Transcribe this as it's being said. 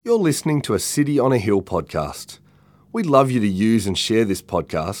You're listening to a City on a Hill podcast. We'd love you to use and share this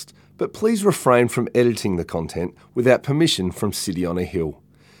podcast, but please refrain from editing the content without permission from City on a Hill.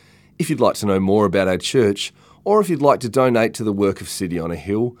 If you'd like to know more about our church, or if you'd like to donate to the work of City on a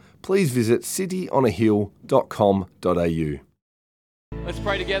Hill, please visit cityonahill.com.au. Let's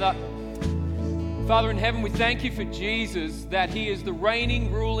pray together. Father in heaven, we thank you for Jesus, that he is the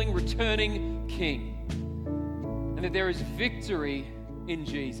reigning, ruling, returning King, and that there is victory in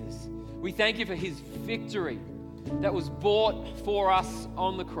Jesus. We thank you for his victory that was bought for us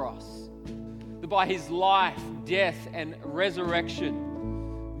on the cross. That by his life, death, and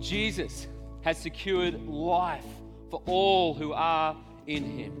resurrection, Jesus has secured life for all who are in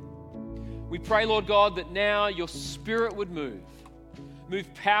him. We pray, Lord God, that now your Spirit would move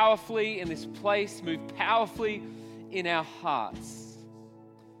powerfully in this place, move powerfully in our hearts.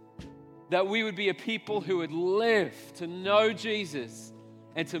 That we would be a people who would live to know Jesus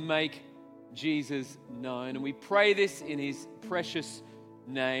and to make Jesus known. And we pray this in his precious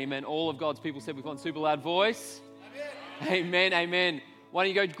name. And all of God's people said with one super loud voice, Amen, amen. Why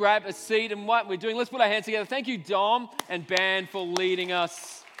don't you go grab a seat, and what we're doing, let's put our hands together. Thank you, Dom and band, for leading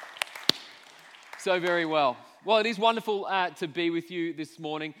us so very well. Well, it is wonderful to be with you this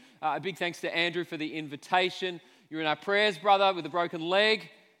morning. A big thanks to Andrew for the invitation. You're in our prayers, brother, with a broken leg.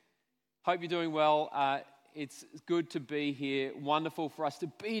 Hope you're doing well. It's good to be here. Wonderful for us to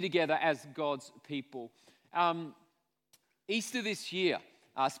be together as God's people. Easter this year,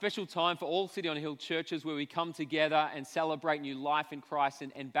 a special time for all City on a Hill churches where we come together and celebrate new life in Christ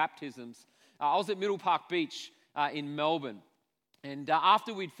and baptisms. I was at Middle Park Beach in Melbourne, and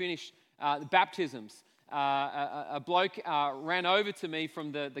after we'd finished the baptisms, a bloke ran over to me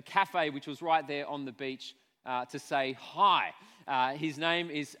from the cafe, which was right there on the beach, to say hi. His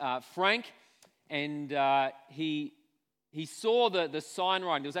name is Frank. And he saw the sign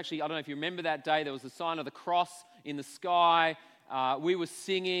writing. There was actually, I don't know if you remember that day, there was a sign of the cross in the sky. We were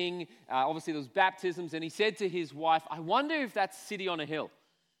singing. Obviously, there was baptisms. And he said to his wife, I wonder if that's City on a Hill.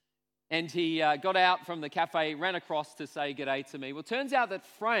 And he got out from the cafe, ran across to say g'day to me. Well, it turns out that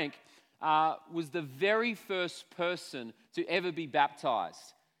Frank was the very first person to ever be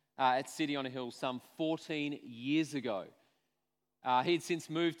baptized at City on a Hill some 14 years ago. He had since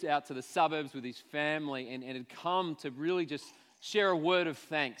moved out to the suburbs with his family and had come to really just share a word of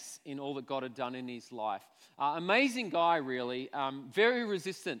thanks in all that God had done in his life. Amazing guy, really. Very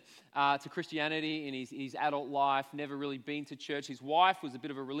resistant to Christianity in his adult life, never really been to church. His wife was a bit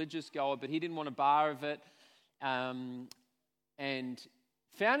of a religious goer, but he didn't want a bar of it. And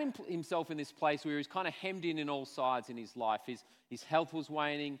found himself in this place where he was kind of hemmed in all sides in his life. His health was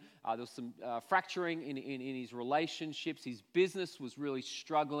waning. There was some fracturing in his relationships. His business was really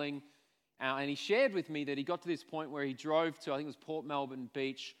struggling. And he shared with me that he got to this point where he drove to, I think it was Port Melbourne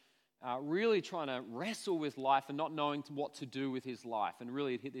Beach, really trying to wrestle with life and not knowing what to do with his life. And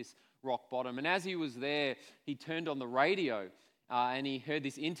really had hit this rock bottom. And as he was there, he turned on the radio and he heard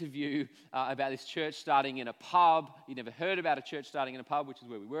this interview about this church starting in a pub. He'd never heard about a church starting in a pub, which is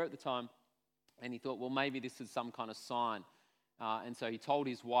where we were at the time. And he thought, well, maybe this is some kind of sign. And so he told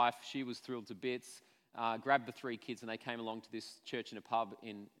his wife. She was thrilled to bits, grabbed the 3 kids, and they came along to this church in a pub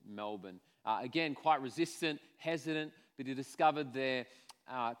in Melbourne. Again, quite resistant, hesitant, but he discovered their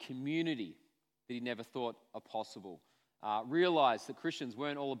community that he never thought possible. Realized that Christians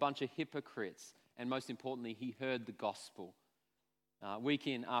weren't all a bunch of hypocrites. And most importantly, he heard the gospel. Week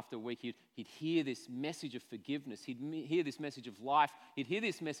in after week, he'd hear this message of forgiveness. He'd hear this message of life. He'd hear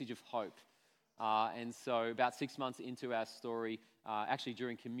this message of hope. And so about 6 months into our story, actually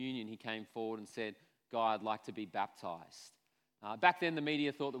during communion, he came forward and said, Guy, I'd like to be baptized. Back then, the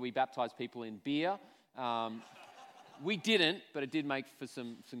media thought that we baptized people in beer. We didn't, but it did make for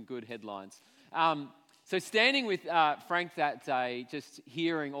some good headlines. So standing with Frank that day, just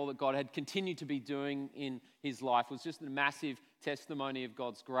hearing all that God had continued to be doing in his life was just a massive testimony of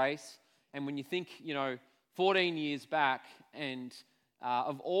God's grace. And when you think, 14 years back, and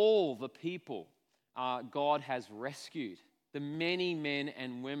of all the people God has rescued, the many men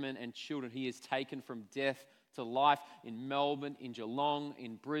and women and children he has taken from death to life in Melbourne, in Geelong,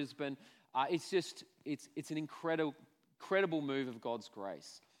 in Brisbane, it's an incredible move of God's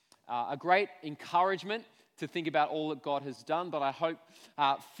grace. A great encouragement to think about all that God has done, but I hope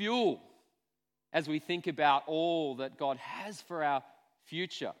fuel as we think about all that God has for our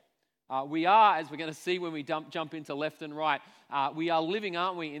future. We are, as we're going to see when we jump into left and right, we are living,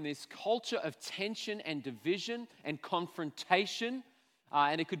 aren't we, in this culture of tension and division and confrontation,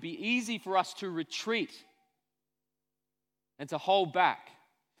 and it could be easy for us to retreat and to hold back.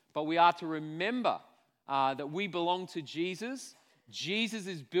 But we are to remember that we belong to Jesus. Jesus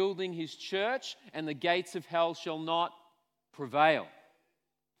is building his church, and the gates of hell shall not prevail.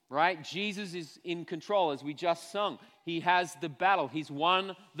 Right? Jesus is in control, as we just sung. He has the battle. He's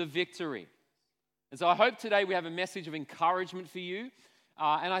won the victory. And so I hope today we have a message of encouragement for you.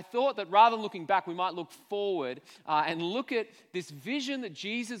 And I thought that rather than looking back, we might look forward and look at this vision that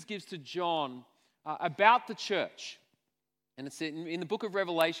Jesus gives to John about the church. And it's in the book of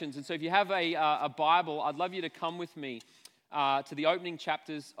Revelations. And so if you have a Bible, I'd love you to come with me to the opening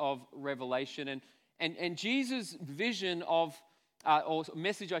chapters of Revelation. And Jesus' vision of, or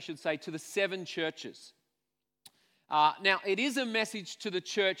message I should say, to the 7 churches. Now, it is a message to the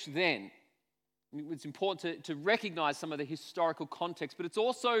church then. It's important to recognize some of the historical context, but it's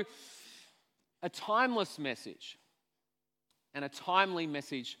also a timeless message and a timely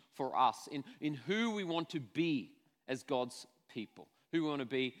message for us in who we want to be as God's people, who we want to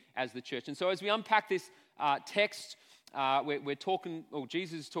be as the church. And so as we unpack this text, we're talking, or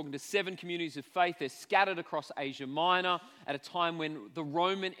Jesus is talking to 7 communities of faith. They're scattered across Asia Minor at a time when the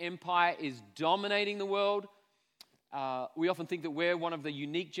Roman Empire is dominating the world. We often think that we're one of the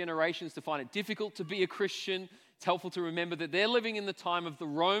unique generations to find it difficult to be a Christian. It's helpful to remember that they're living in the time of the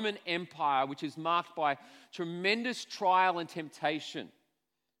Roman Empire, which is marked by tremendous trial and temptation.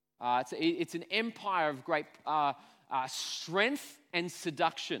 It's an empire of great strength and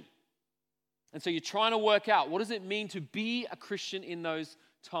seduction. And so you're trying to work out, what does it mean to be a Christian in those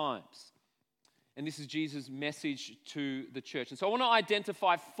times? And this is Jesus' message to the church. And so I want to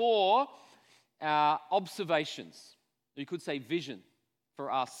identify 4 observations. You could say vision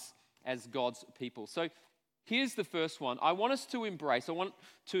for us as God's people. So here's the first one. I want to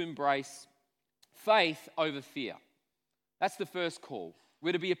embrace faith over fear. That's the first call.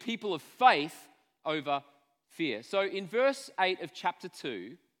 We're to be a people of faith over fear. So in verse 8 of chapter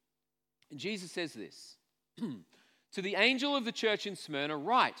 2, Jesus says this, to the angel of the church in Smyrna,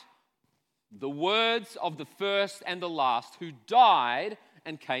 write the words of the first and the last who died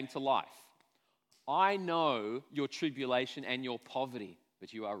and came to life. I know your tribulation and your poverty,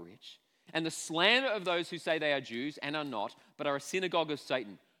 but you are rich, and the slander of those who say they are Jews and are not, but are a synagogue of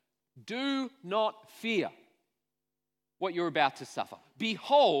Satan. Do not fear what you're about to suffer.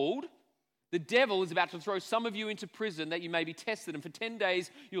 Behold, the devil is about to throw some of you into prison that you may be tested, and for 10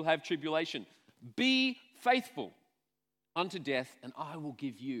 days you'll have tribulation. Be faithful unto death, and I will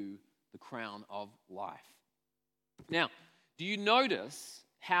give you the crown of life. Now, do you notice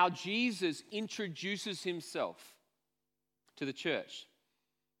how Jesus introduces himself to the church?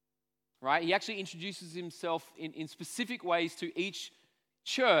 Right? He actually introduces himself in specific ways to each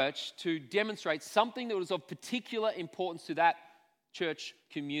church to demonstrate something that was of particular importance to that church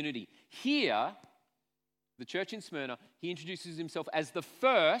community. Here, the church in Smyrna, he introduces himself as the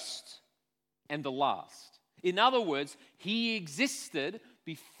first and the last. In other words, he existed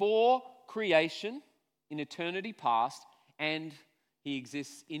before creation in eternity past, and he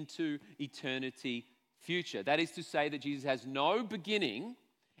exists into eternity future. That is to say that Jesus has no beginning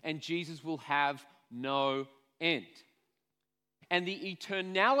and Jesus will have no end. And the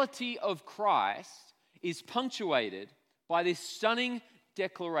eternality of Christ is punctuated by this stunning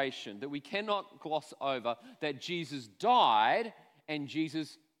declaration that we cannot gloss over, that Jesus died and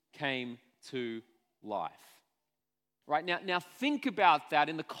Jesus came to life. Right? Now think about that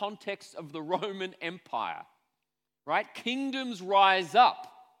in the context of the Roman Empire. Right? Kingdoms rise up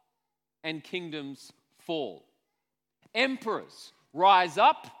and kingdoms fall. Emperors rise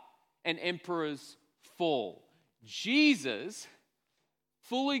up and emperors fall. Jesus,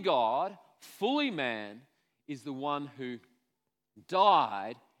 fully God, fully man, is the one who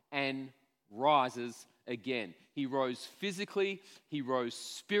died and rises again. He rose physically, he rose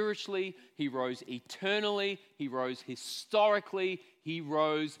spiritually, he rose eternally, he rose historically, he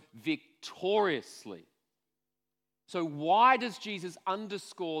rose victoriously. So why does Jesus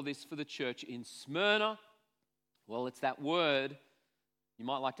underscore this for the church in Smyrna? Well, it's that word you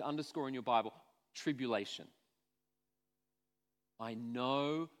might like to underscore in your Bible, tribulation. I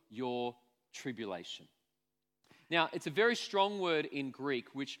know your tribulation. Now, it's a very strong word in Greek,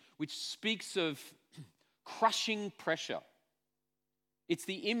 which speaks of crushing pressure. It's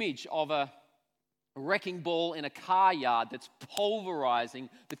the image of a wrecking ball in a car yard that's pulverizing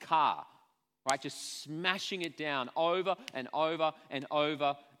the car. Right, just smashing it down over and over and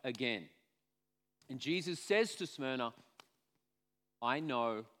over again. And Jesus says to Smyrna, I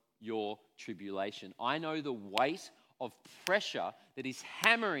know your tribulation. I know the weight of pressure that is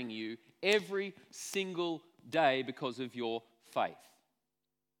hammering you every single day because of your faith.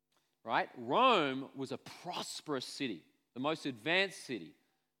 Right? Rome was a prosperous city, the most advanced city,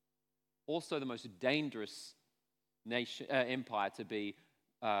 also the most dangerous empire to be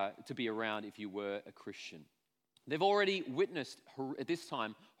around if you were a Christian. They've already witnessed, at this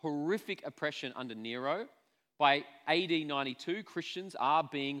time, horrific oppression under Nero. By AD 92, Christians are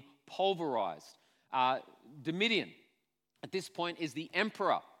being pulverized. Domitian, at this point, is the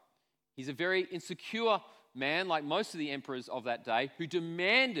emperor. He's a very insecure man, like most of the emperors of that day, who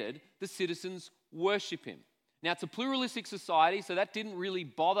demanded the citizens worship him. Now, it's a pluralistic society, so that didn't really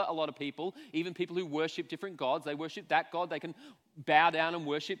bother a lot of people, even people who worship different gods. They worship that god. They can bow down and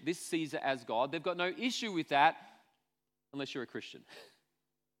worship this Caesar as God. They've got no issue with that unless you're a Christian.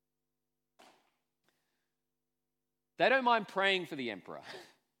 They don't mind praying for the emperor.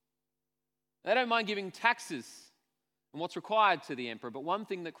 They don't mind giving taxes and what's required to the emperor. But one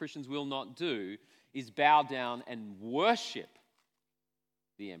thing that Christians will not do is bow down and worship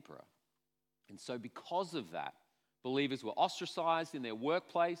the emperor. And so because of that, believers were ostracized in their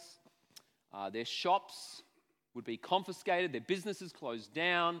workplace. Their shops would be confiscated. Their businesses closed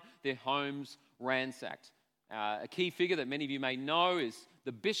down. Their homes ransacked. A key figure that many of you may know is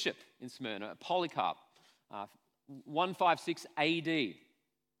the bishop in Smyrna, Polycarp, 156 AD.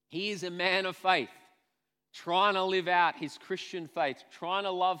 He is a man of faith, trying to live out his Christian faith, trying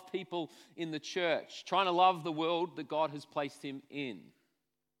to love people in the church, trying to love the world that God has placed him in.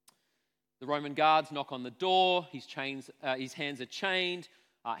 The Roman guards knock on the door. His hands are chained.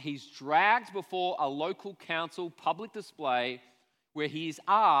 He's dragged before a local council public display where he is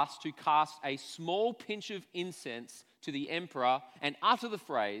asked to cast a small pinch of incense to the emperor and utter the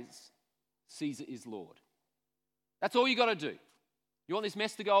phrase, "Caesar is Lord." That's all you got to do. You want this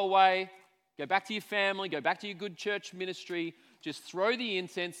mess to go away? Go back to your family, go back to your good church ministry, just throw the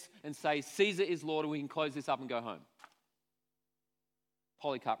incense and say, "Caesar is Lord," and we can close this up and go home.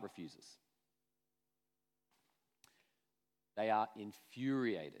 Polycarp refuses. They are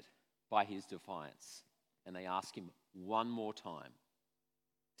infuriated by his defiance, and they ask him one more time,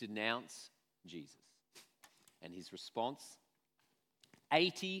 "Denounce Jesus." And his response,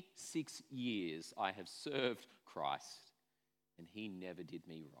 86 years I have served Christ, and he never did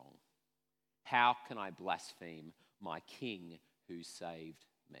me wrong. How can I blaspheme my King who saved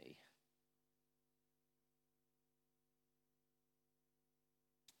me?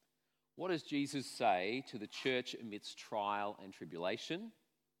 What does Jesus say to the church amidst trial and tribulation?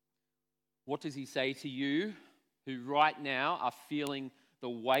 What does he say to you who right now are feeling the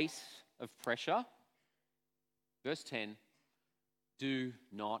weight of pressure? Verse 10, do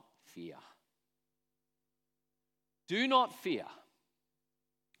not fear. Do not fear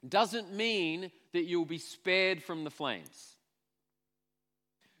doesn't mean that you'll be spared from the flames.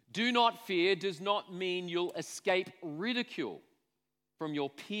 Do not fear does not mean you'll escape ridicule from your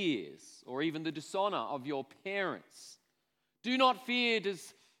peers or even the dishonor of your parents. Do not fear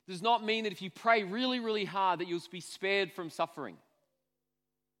does not mean that if you pray really, really hard that you'll be spared from suffering.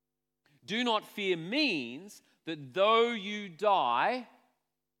 Do not fear means that though you die,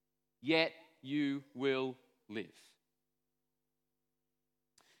 yet you will live.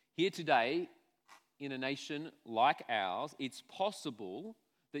 Here today, in a nation like ours, it's possible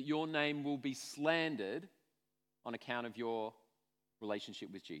that your name will be slandered on account of your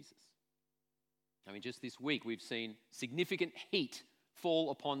relationship with Jesus. I mean, just this week, we've seen significant heat fall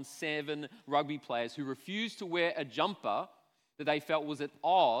upon 7 rugby players who refused to wear a jumper that they felt was at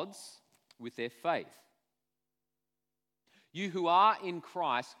odds with their faith. You who are in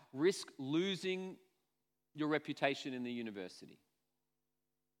Christ risk losing your reputation in the university.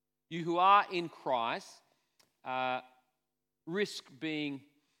 You who are in Christ risk being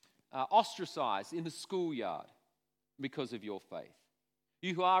ostracized in the schoolyard because of your faith.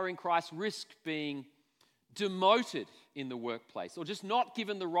 You who are in Christ risk being demoted in the workplace or just not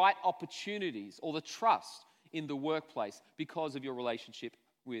given the right opportunities or the trust in the workplace because of your relationship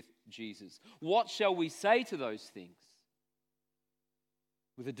with Jesus. What shall we say to those things?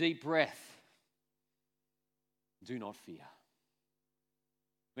 With a deep breath, do not fear.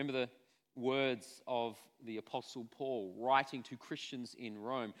 Remember the words of the Apostle Paul writing to Christians in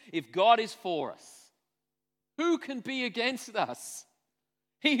Rome. If God is for us, who can be against us?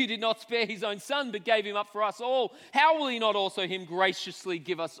 He who did not spare his own son but gave him up for us all, how will he not also him graciously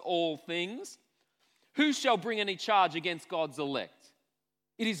give us all things? Who shall bring any charge against God's elect?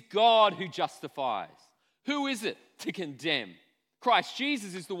 It is God who justifies. Who is it to condemn? Christ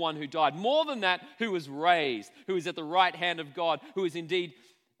Jesus is the one who died. More than that, who was raised, who is at the right hand of God, who indeed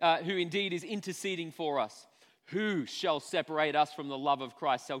is interceding for us. Who shall separate us from the love of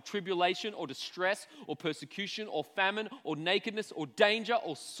Christ? Shall tribulation or distress or persecution or famine or nakedness or danger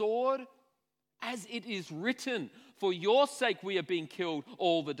or sword? As it is written, for your sake we are being killed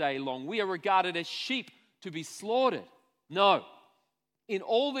all the day long. We are regarded as sheep to be slaughtered. No. In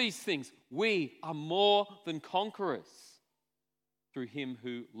all these things, we are more than conquerors through him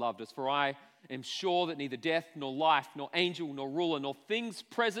who loved us. For I am sure that neither death, nor life, nor angel, nor ruler, nor things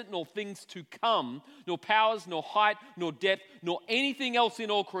present, nor things to come, nor powers, nor height, nor depth, nor anything else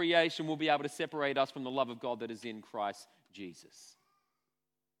in all creation will be able to separate us from the love of God that is in Christ Jesus.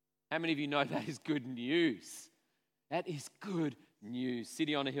 How many of you know that is good news? That is good news.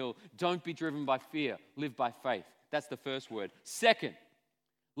 City on a hill, don't be driven by fear, live by faith. That's the first word. Second,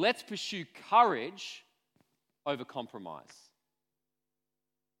 let's pursue courage over compromise.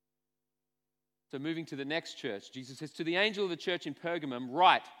 So moving to the next church, Jesus says, to the angel of the church in Pergamum,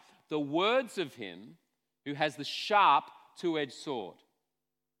 write the words of him who has the sharp two-edged sword.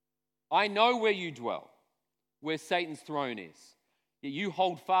 I know where you dwell, where Satan's throne is. Yet you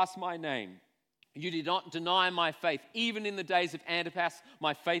hold fast my name. You did not deny my faith, even in the days of Antipas,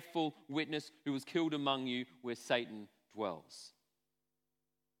 my faithful witness, who was killed among you where Satan dwells.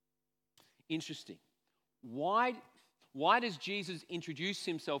 Interesting. Why does Jesus introduce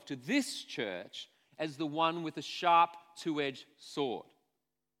himself to this church as the one with a sharp two-edged sword?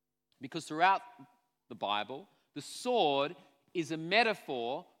 Because throughout the Bible, the sword is a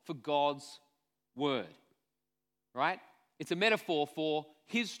metaphor for God's word, right? It's a metaphor for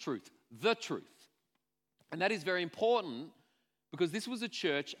his truth, the truth. And that is very important because this was a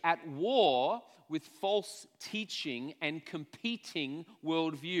church at war with false teaching and competing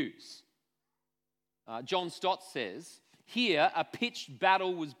worldviews. John Stott says, here a pitched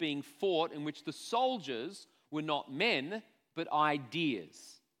battle was being fought in which the soldiers were not men, but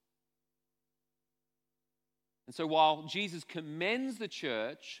ideas. And so while Jesus commends the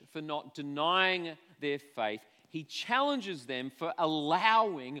church for not denying their faith, he challenges them for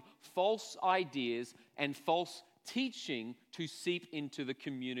allowing false ideas and false teaching to seep into the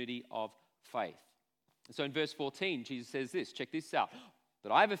community of faith. And so in verse 14, Jesus says this, check this out,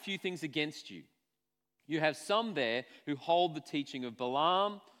 but I have a few things against you. You have some there who hold the teaching of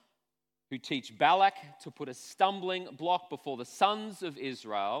Balaam, who teach Balak to put a stumbling block before the sons of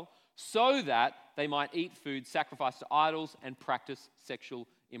Israel so that they might eat food sacrificed to idols and practice sexual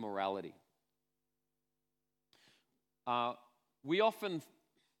immorality. We often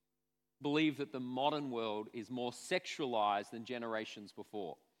believe that the modern world is more sexualized than generations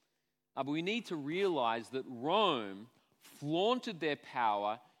before. But we need to realize that Rome flaunted their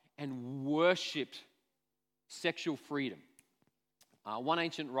power and worshipped sexual freedom. One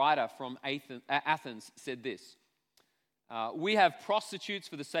ancient writer from Athens said this, we have prostitutes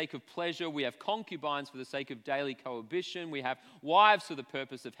for the sake of pleasure, we have concubines for the sake of daily cohabitation, we have wives for the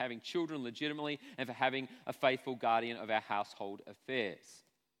purpose of having children legitimately and for having a faithful guardian of our household affairs.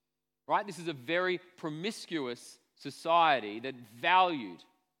 Right? This is a very promiscuous society that valued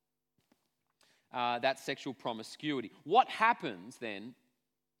that sexual promiscuity. What happens then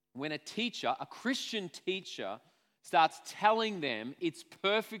when a teacher, a Christian teacher, starts telling them it's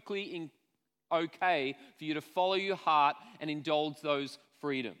perfectly okay for you to follow your heart and indulge those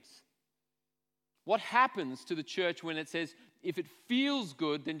freedoms? What happens to the church when it says, if it feels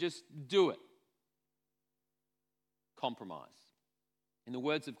good, then just do it? Compromise. In the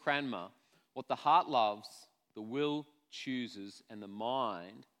words of Cranmer, what the heart loves, the will chooses, and the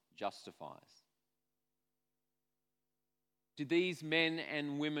mind justifies. Did these men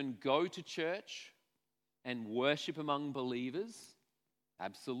and women go to church and worship among believers?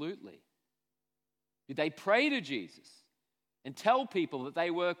 Absolutely. Did they pray to Jesus and tell people that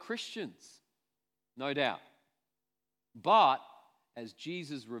they were Christians? No doubt. But, as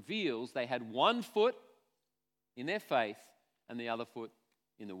Jesus reveals, they had one foot in their faith and the other foot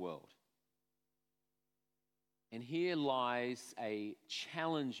in the world. And here lies a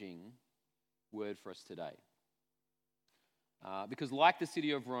challenging word for us today. Because like the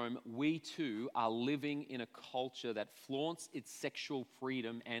city of Rome, we too are living in a culture that flaunts its sexual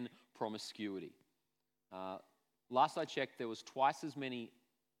freedom and promiscuity. Last I checked, there was twice as many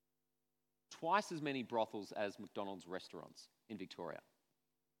brothels as McDonald's restaurants in Victoria.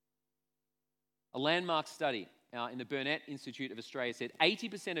 A landmark study in the Burnett Institute of Australia said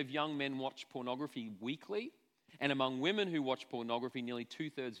 80% of young men watch pornography weekly, and among women who watch pornography, nearly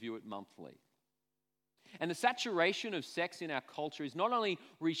 2/3 view it monthly. And the saturation of sex in our culture is not only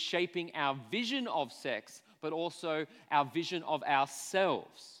reshaping our vision of sex, but also our vision of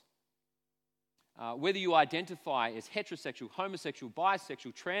ourselves. Whether you identify as heterosexual, homosexual,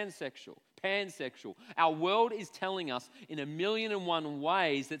 bisexual, transsexual, pansexual, our world is telling us in 1,000,001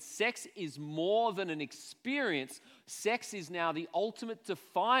 ways that sex is more than an experience. Sex is now the ultimate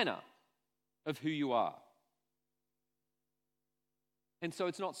definer of who you are. And so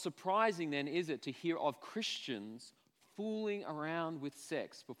it's not surprising then, is it, to hear of Christians fooling around with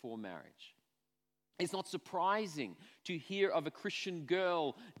sex before marriage. It's not surprising to hear of a Christian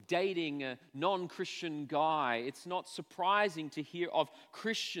girl dating a non-Christian guy. It's not surprising to hear of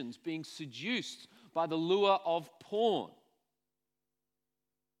Christians being seduced by the lure of porn.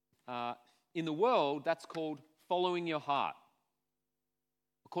 In the world, that's called following your heart.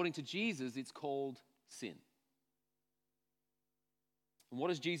 According to Jesus, it's called sin. And what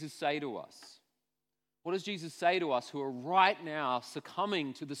does Jesus say to us? What does Jesus say to us who are right now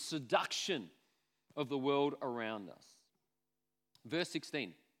succumbing to the seduction of the world around us? Verse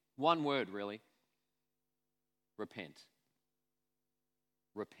 16, one word really. Repent.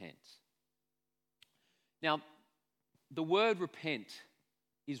 Repent. Now, the word repent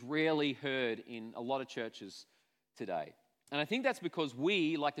is rarely heard in a lot of churches today. And I think that's because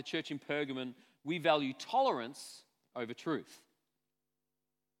we, like the church in Pergamon, we value tolerance over truth.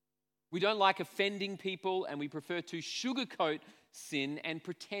 We don't like offending people, and we prefer to sugarcoat sin and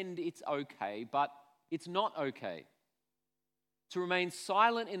pretend it's okay, but it's not okay. To remain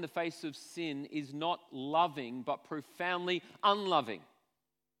silent in the face of sin is not loving, but profoundly unloving.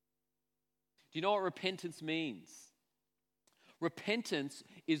 Do you know what repentance means? Repentance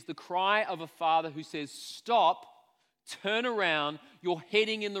is the cry of a father who says, stop, turn around, you're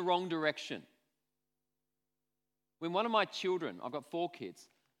heading in the wrong direction. When one of my children, I've got 4 kids,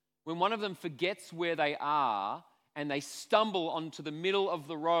 when one of them forgets where they are and they stumble onto the middle of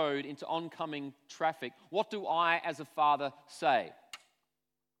the road into oncoming traffic, what do I as a father say?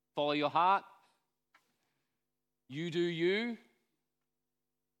 Follow your heart? You do you?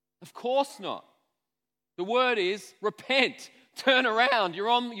 Of course not. The word is repent, turn around, you're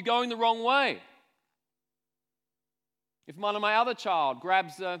going the wrong way. If one of my other child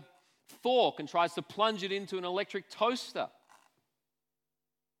grabs a fork and tries to plunge it into an electric toaster,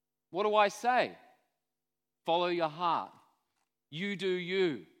 what do I say? Follow your heart. You do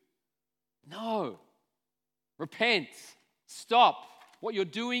you. No. Repent. Stop. What you're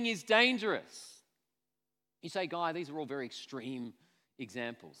doing is dangerous. You say, Guy, these are all very extreme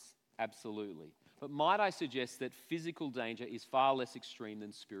examples. Absolutely. But might I suggest that physical danger is far less extreme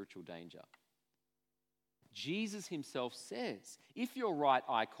than spiritual danger? Jesus himself says, if your right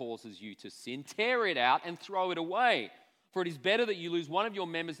eye causes you to sin, tear it out and throw it away. For it is better that you lose one of your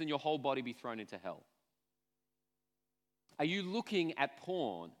members than your whole body be thrown into hell. Are you looking at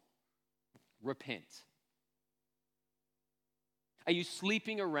porn? Repent. Are you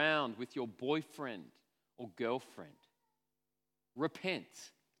sleeping around with your boyfriend or girlfriend?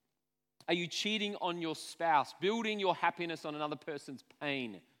 Repent. Are you cheating on your spouse, building your happiness on another person's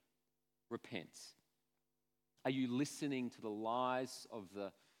pain? Repent. Are you listening to the lies of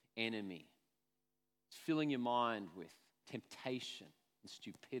the enemy? It's filling your mind with temptation and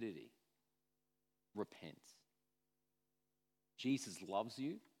stupidity. Repent. Jesus loves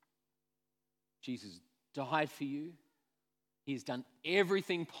you. Jesus died for you. He has done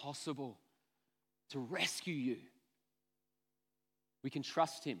everything possible to rescue you. We can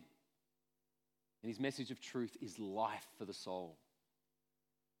trust him. And his message of truth is life for the soul.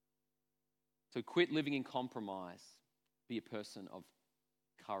 So quit living in compromise. Be a person of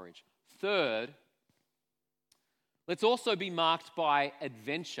courage. Third, let's also be marked by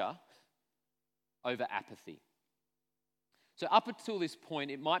adventure over apathy. So up until this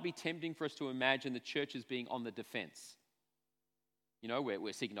point, it might be tempting for us to imagine the church as being on the defense. You know,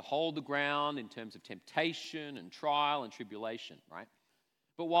 we're seeking to hold the ground in terms of temptation and trial and tribulation, right?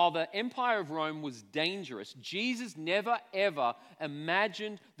 But while the empire of Rome was dangerous, Jesus never ever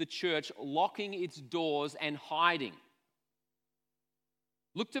imagined the church locking its doors and hiding.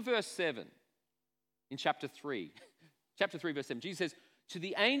 Look to verse 7 in chapter 3. Chapter 3, verse 7. Jesus says, to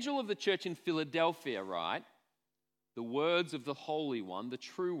the angel of the church in Philadelphia, right? The words of the Holy One, the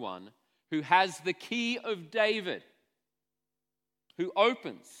true one, who has the key of David, who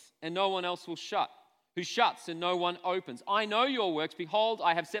opens and no one else will shut, who shuts and no one opens. I know your works. Behold,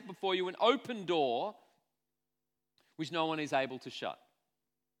 I have set before you an open door which no one is able to shut.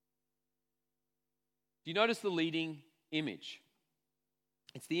 Do you notice the leading image?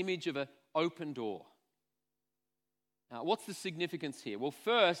 It's the image of an open door. Now, what's the significance here? Well,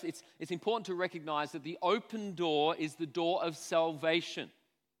 first, it's important to recognize that the open door is the door of salvation.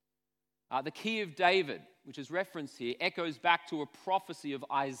 The key of David, which is referenced here, echoes back to a prophecy of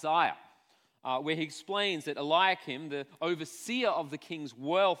Isaiah, where he explains that Eliakim, the overseer of the king's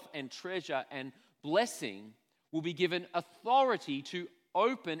wealth and treasure and blessing, will be given authority to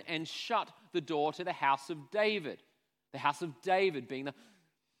open and shut the door to the house of David. The house of David being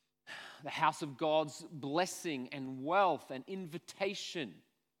the house of God's blessing and wealth and invitation.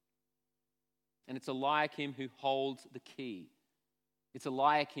 And it's Eliakim who holds the key. It's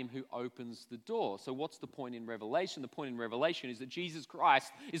Eliakim who opens the door. So what's the point in Revelation? The point in Revelation is that Jesus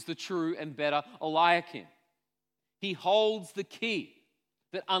Christ is the true and better Eliakim. He holds the key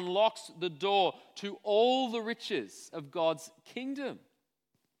that unlocks the door to all the riches of God's kingdom.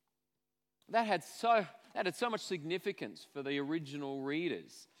 That had so much significance for the original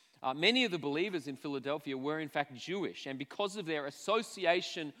readers. Many of the believers in Philadelphia were in fact Jewish, and because of their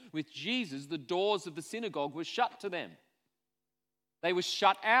association with Jesus, the doors of the synagogue were shut to them. They were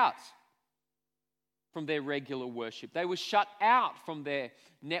shut out from their regular worship. They were shut out from their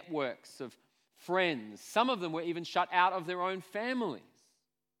networks of friends. Some of them were even shut out of their own families.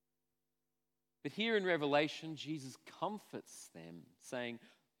 But here in Revelation, Jesus comforts them, saying,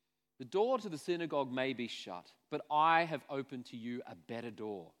 the door to the synagogue may be shut, but I have opened to you a better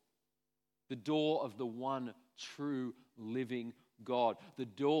door. The door of the one true living God. The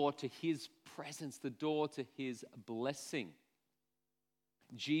door to his presence, the door to his blessing.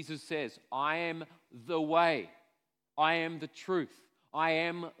 Jesus says, I am the way, I am the truth, I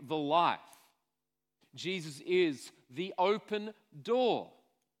am the life. Jesus is the open door.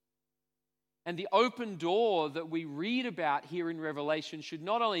 And the open door that we read about here in Revelation should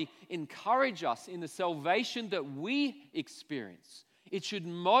not only encourage us in the salvation that we experience, it should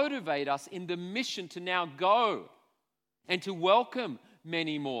motivate us in the mission to now go and to welcome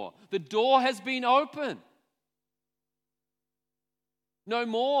many more. The door has been opened. No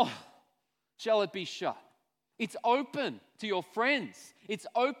more shall it be shut. It's open to your friends. It's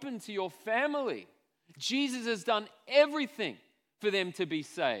open to your family. Jesus has done everything for them to be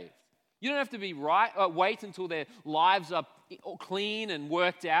saved. You don't have to be wait until their lives are clean and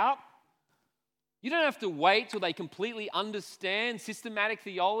worked out. You don't have to wait till they completely understand systematic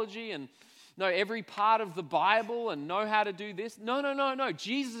theology and know every part of the Bible and know how to do this. No.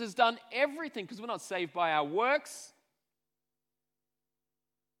 Jesus has done everything because we're not saved by our works.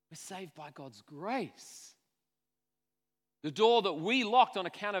 We're saved by God's grace. The door that we locked on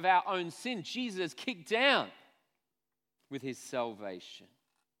account of our own sin, Jesus has kicked down with his salvation.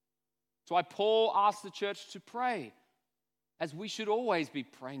 That's why Paul asked the church to pray, as we should always be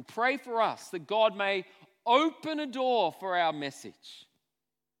praying. Pray for us that God may open a door for our message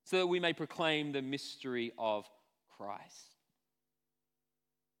so that we may proclaim the mystery of Christ.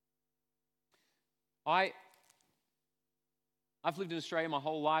 I've lived in Australia my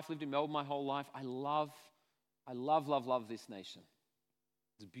whole life, lived in Melbourne my whole life. I love this nation.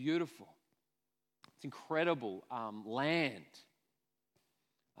 It's beautiful. It's incredible land.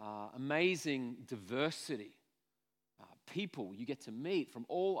 Amazing diversity. People you get to meet from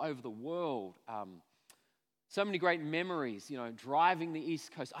all over the world. So many great memories, driving the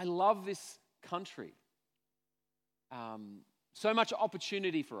East Coast. I love this country. So much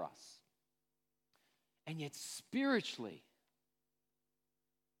opportunity for us. And yet spiritually,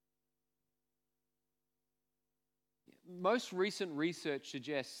 most recent research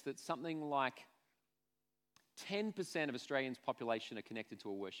suggests that something like 10% of Australians' population are connected to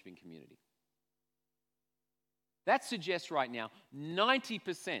a worshiping community. That suggests right now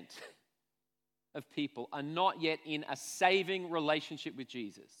 90% of people are not yet in a saving relationship with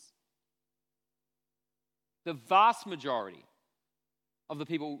Jesus. The vast majority of the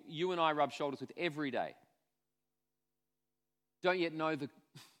people you and I rub shoulders with every day don't yet know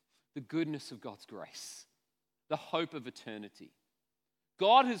the goodness of God's grace, the hope of eternity.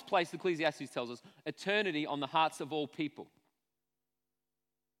 God has placed, Ecclesiastes tells us, eternity on the hearts of all people.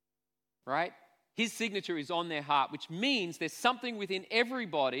 Right? His signature is on their heart, which means there's something within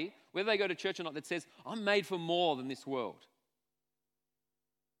everybody, whether they go to church or not, that says, I'm made for more than this world.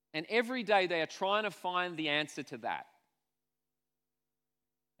 And every day they are trying to find the answer to that.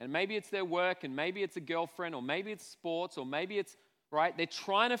 And maybe it's their work, and maybe it's a girlfriend, or maybe it's sports, or maybe it's, right? They're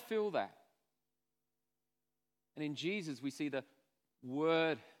trying to fill that. And in Jesus, we see the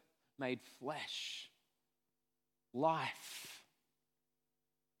Word made flesh, life,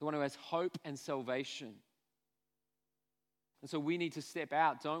 the one who has hope and salvation. And so we need to step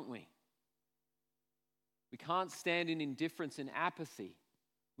out, don't we? We can't stand in indifference and apathy.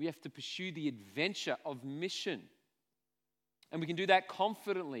 We have to pursue the adventure of mission. And we can do that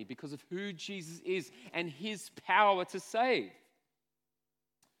confidently because of who Jesus is and his power to save.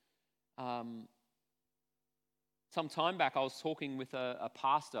 Some time back, I was talking with a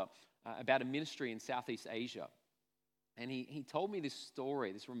pastor about a ministry in Southeast Asia. And he told me this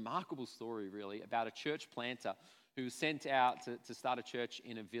story, this remarkable story, really, about a church planter who was sent out to start a church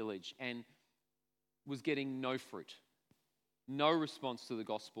in a village and was getting no fruit, no response to the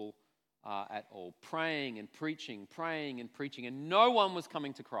gospel at all. Praying and preaching, and no one was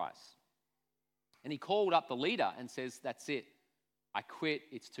coming to Christ. And he called up the leader and says, that's it. I quit.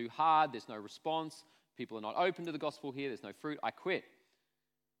 It's too hard. There's no response. People are not open to the gospel here. There's no fruit. I quit.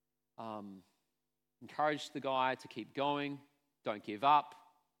 Encouraged the guy to keep going. Don't give up.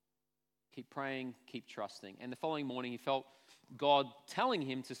 Keep praying. Keep trusting. And the following morning, he felt God telling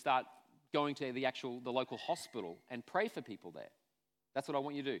him to start going to the local hospital and pray for people there. That's what I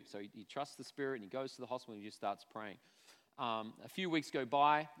want you to do. So he trusts the Spirit and he goes to the hospital and he just starts praying. A few weeks go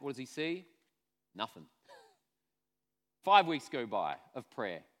by. What does he see? Nothing. 5 weeks go by of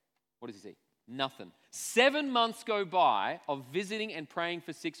prayer. What does he see? Nothing. 7 months go by of visiting and praying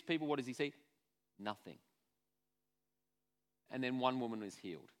for 6 people. What does he see? Nothing. And then one woman is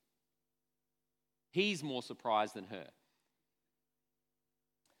healed. He's more surprised than her.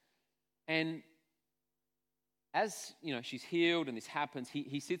 And as she's healed and this happens,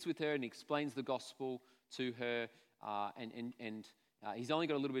 he sits with her and he explains the gospel to her. And he's only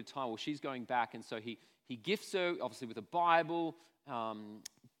got a little bit of time. Well, she's going back, and so he gifts her, obviously, with a Bible,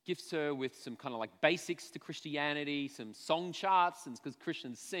 gifts her with some kind of like basics to Christianity, some song charts, and because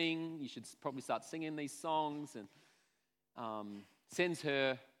Christians sing, you should probably start singing these songs, and sends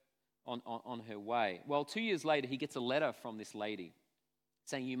her on her way. Well, 2 years later, he gets a letter from this lady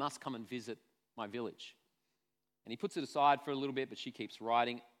saying, you must come and visit my village. And he puts it aside for a little bit, but she keeps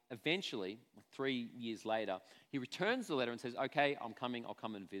writing. Eventually, 3 years later, he returns the letter and says, okay, I'm coming, I'll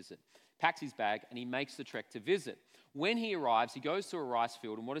come and visit. Packs his bag and he makes the trek to visit. When he arrives, he goes to a rice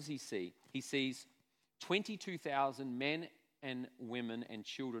field, and what does he see? He sees 22,000 men and women and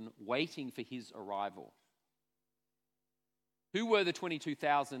children waiting for his arrival. Who were the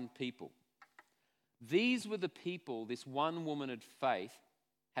 22,000 people? These were the people this one woman of faith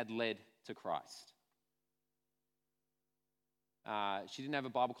had led to Christ. She didn't have a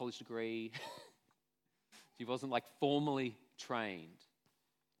Bible college degree. She wasn't like formally trained.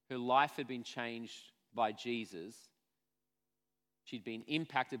 Her life had been changed by Jesus. She'd been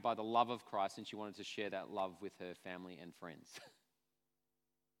impacted by the love of Christ, and she wanted to share that love with her family and friends.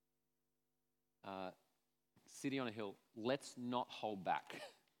 City on a Hill, let's not hold back.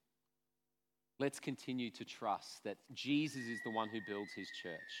 Let's continue to trust that Jesus is the one who builds his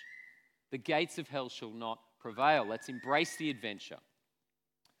church. The gates of hell shall not prevail. Let's embrace the adventure.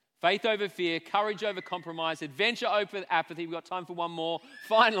 Faith over fear, courage over compromise, adventure over apathy. We've got time for one more.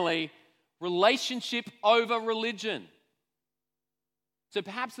 Finally, relationship over religion. So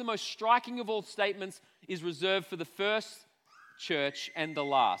perhaps the most striking of all statements is reserved for the first church and the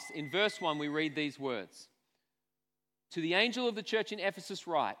last. In verse 1, we read these words. To the angel of the church in Ephesus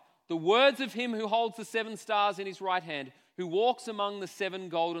write, the words of him who holds the 7 stars in his right hand, who walks among the 7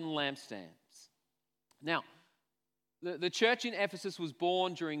 golden lampstands. Now, the church in Ephesus was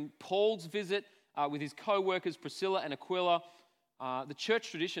born during Paul's visit with his co-workers Priscilla and Aquila. The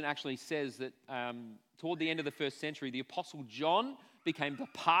church tradition actually says that toward the end of the first century, the Apostle John became the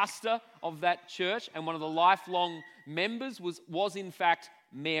pastor of that church, and one of the lifelong members was in fact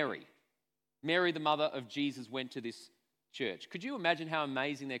Mary. Mary, the mother of Jesus, went to this church. Could you imagine how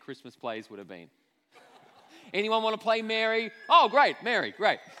amazing their Christmas plays would have been? Anyone want to play Mary? Oh, great, Mary,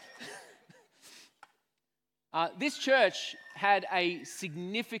 great. This church had a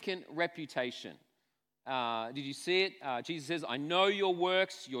significant reputation. Did you see it? Jesus says, I know your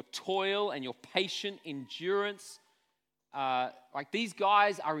works, your toil, and your patient endurance. Like these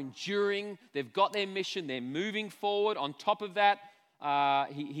guys are enduring. They've got their mission. They're moving forward. On top of that,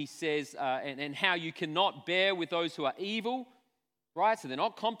 he says, and how you cannot bear with those who are evil, right? So they're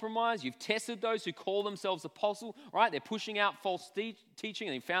not compromised. You've tested those who call themselves apostle, right? They're pushing out false teaching,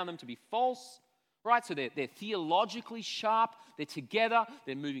 and they found them to be false, right? So they're theologically sharp. They're together.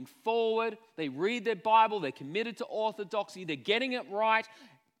 They're moving forward. They read their Bible. They're committed to orthodoxy. They're getting it right.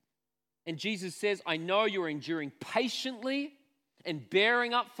 And Jesus says, I know you're enduring patiently and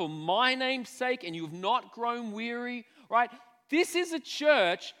bearing up for my name's sake, and you've not grown weary, right? This is a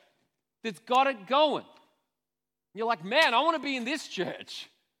church that's got it going. You're like, man, I want to be in this church.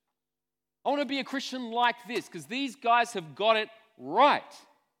 I want to be a Christian like this because these guys have got it right.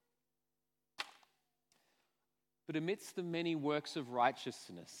 But amidst the many works of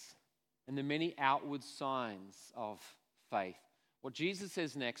righteousness and the many outward signs of faith, what Jesus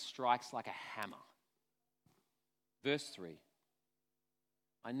says next strikes like a hammer. Verse 3.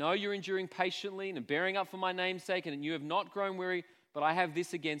 I know you're enduring patiently and bearing up for my name's sake, and you have not grown weary, but I have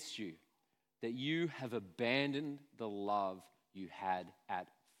this against you, that you have abandoned the love you had at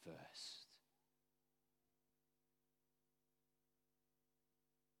first.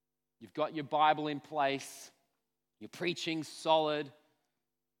 You've got your Bible in place. You're preaching solid.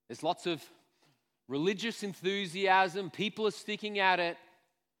 There's lots of religious enthusiasm. People are sticking at it.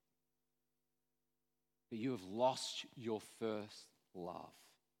 But you have lost your first love.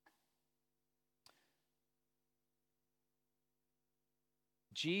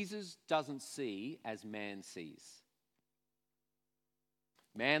 Jesus doesn't see as man sees.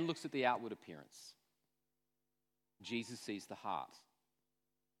 Man looks at the outward appearance. Jesus sees the heart.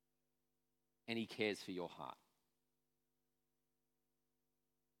 And he cares for your heart.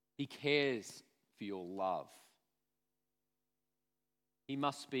 He cares for your love. He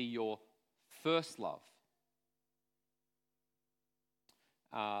must be your first love.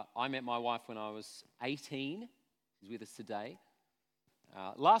 I met my wife when I was 18. She's with us today.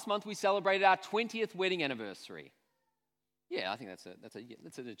 Last month we celebrated our 20th wedding anniversary. Yeah, I think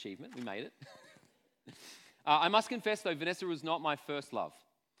that's an achievement. We made it. I must confess, though, Vanessa was not my first love.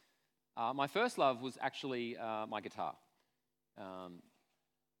 My first love was actually my guitar.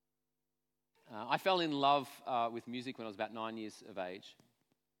 I fell in love with music when I was about 9 years of age.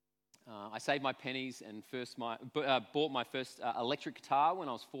 I saved my pennies and bought my first electric guitar when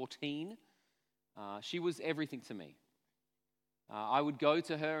I was 14. She was everything to me. I would go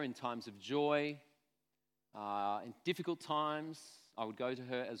to her in times of joy, in difficult times. I would go to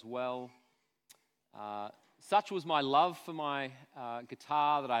her as well. Such was my love for my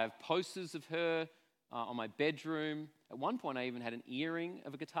guitar that I have posters of her on my bedroom. At one point, I even had an earring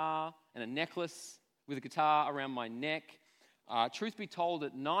of a guitar and a necklace with a guitar around my neck. Truth be told,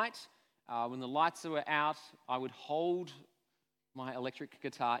 at night, when the lights were out, I would hold my electric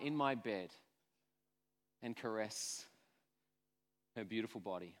guitar in my bed and caress her beautiful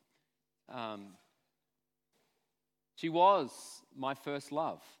body. She was my first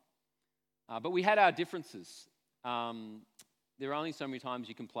love. But we had our differences. There are only so many times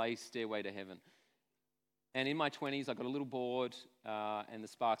you can play Stairway to Heaven. And in my 20s, I got a little bored and the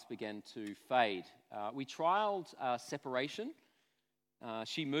sparks began to fade. We trialed separation.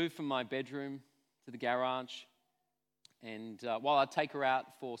 She moved from my bedroom to the garage. And while I'd take her out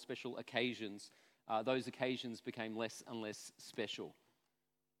for special occasions, those occasions became less and less special.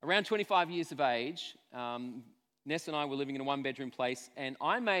 Around 25 years of age, Ness and I were living in a one-bedroom place, and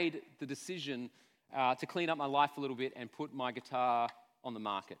I made the decision to clean up my life a little bit and put my guitar on the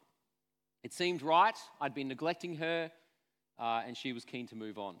market. It seemed right. I'd been neglecting her, and she was keen to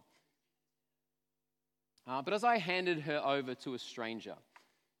move on. But as I handed her over to a stranger,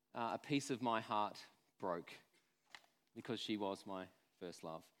 a piece of my heart broke because she was my first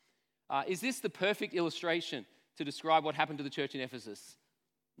love. Is this the perfect illustration to describe what happened to the church in Ephesus?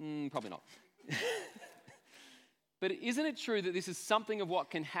 Probably not. But isn't it true that this is something of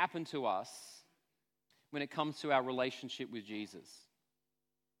what can happen to us when it comes to our relationship with Jesus?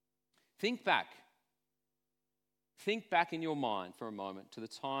 Think back. Think back in your mind for a moment to the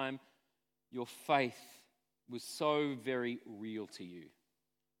time your faith was so very real to you,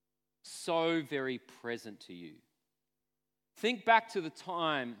 so very present to you. Think back to the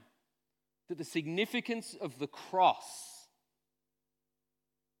time that the significance of the cross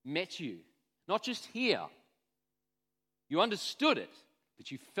met you, not just here. You understood it, but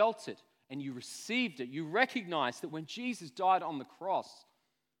you felt it and you received it. You recognized that when Jesus died on the cross,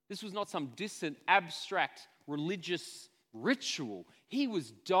 this was not some distant, abstract, religious ritual. He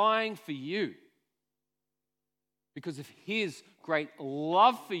was dying for you because of his great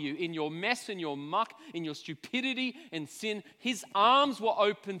love for you. In your mess, in your muck, in your stupidity and sin, his arms were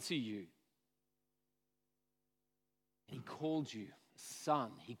open to you. And he called you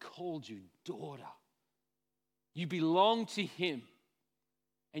son. He called you daughter. You belonged to him,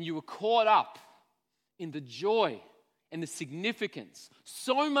 and you were caught up in the joy and the significance,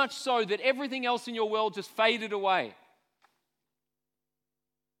 so much so that everything else in your world just faded away.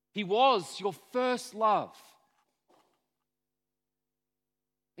 He was your first love.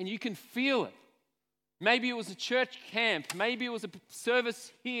 And you can feel it. Maybe it was a church camp. Maybe it was a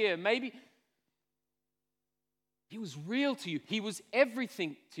service here. Maybe he was real to you. He was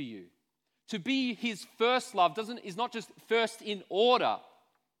everything to you. To be his first love is not just first in order.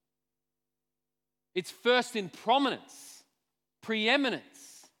 It's first in prominence,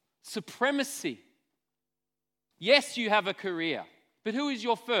 preeminence, supremacy. Yes, you have a career, but who is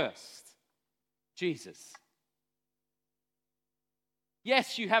your first? Jesus.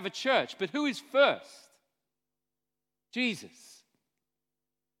 Yes, you have a church, but who is first? Jesus.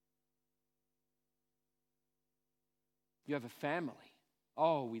 You have a family.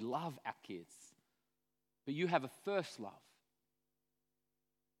 Oh, we love our kids. But you have a first love.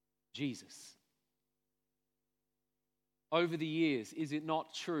 Jesus. Over the years, is it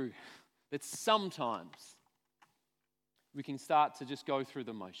not true that sometimes we can start to just go through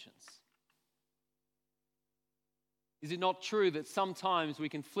the motions. Is it not true that sometimes we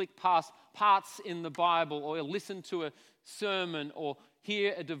can flick past parts in the Bible or listen to a sermon or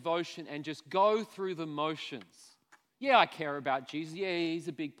hear a devotion and just go through the motions? Yeah, I care about Jesus. Yeah, he's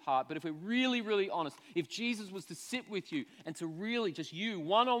a big part. But if we're really, really honest, if Jesus was to sit with you and to really just you,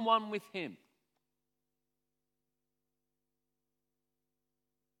 one-on-one with him,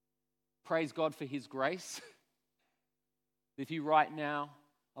 praise God for his grace. If you right now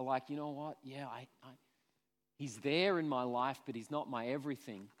are like, you know what? Yeah, he's there in my life, but he's not my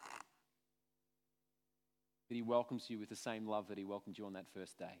everything. But he welcomes you with the same love that he welcomed you on that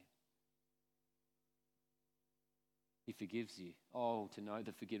first day. He forgives you. Oh, to know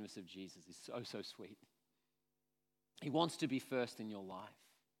the forgiveness of Jesus is so, so sweet. He wants to be first in your life.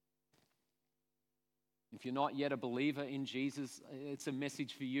 If you're not yet a believer in Jesus, it's a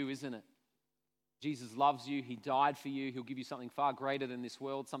message for you, isn't it? Jesus loves you. He died for you. He'll give you something far greater than this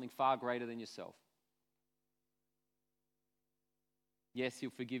world, something far greater than yourself. Yes, he'll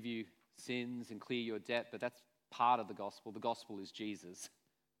forgive you sins and clear your debt, but that's part of the gospel. The gospel is Jesus.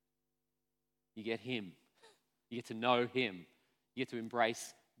 You get him. You get to know him. You get to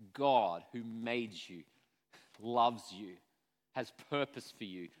embrace God who made you, loves you, has purpose for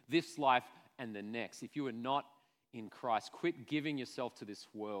you, this life and the next. If you are not in Christ, quit giving yourself to this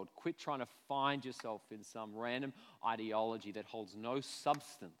world. Quit trying to find yourself in some random ideology that holds no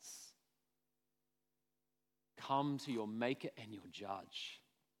substance. Come to your maker and your judge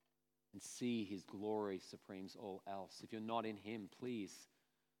and see his glory supremes all else. If you're not in him, please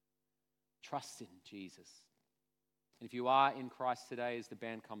trust in Jesus. And if you are in Christ today, as the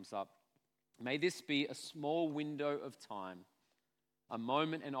band comes up, may this be a small window of time, a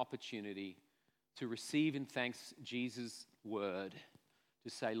moment and opportunity to receive in thanks Jesus' word, to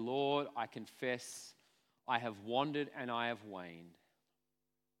say, Lord, I confess I have wandered and I have waned.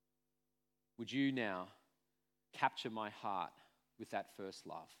 Would you now capture my heart with that first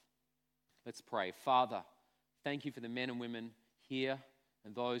love? Let's pray. Father, thank you for the men and women here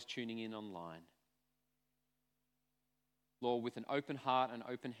and those tuning in online. Lord, with an open heart and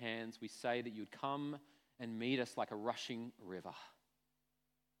open hands, we say that you'd come and meet us like a rushing river.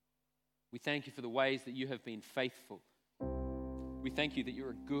 We thank you for the ways that you have been faithful. We thank you that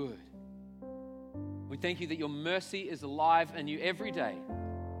you're good. We thank you that your mercy is alive and new every day.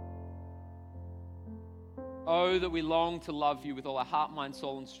 Oh, that we long to love you with all our heart, mind,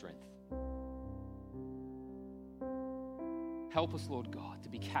 soul, and strength. Help us, Lord God, to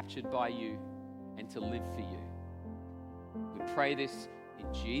be captured by you and to live for you. We pray this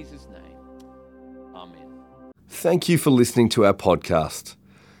in Jesus' name. Amen. Thank you for listening to our podcast.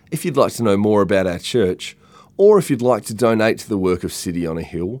 If you'd like to know more about our church, or if you'd like to donate to the work of City on a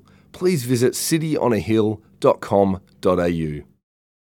Hill, please visit cityonahill.com.au.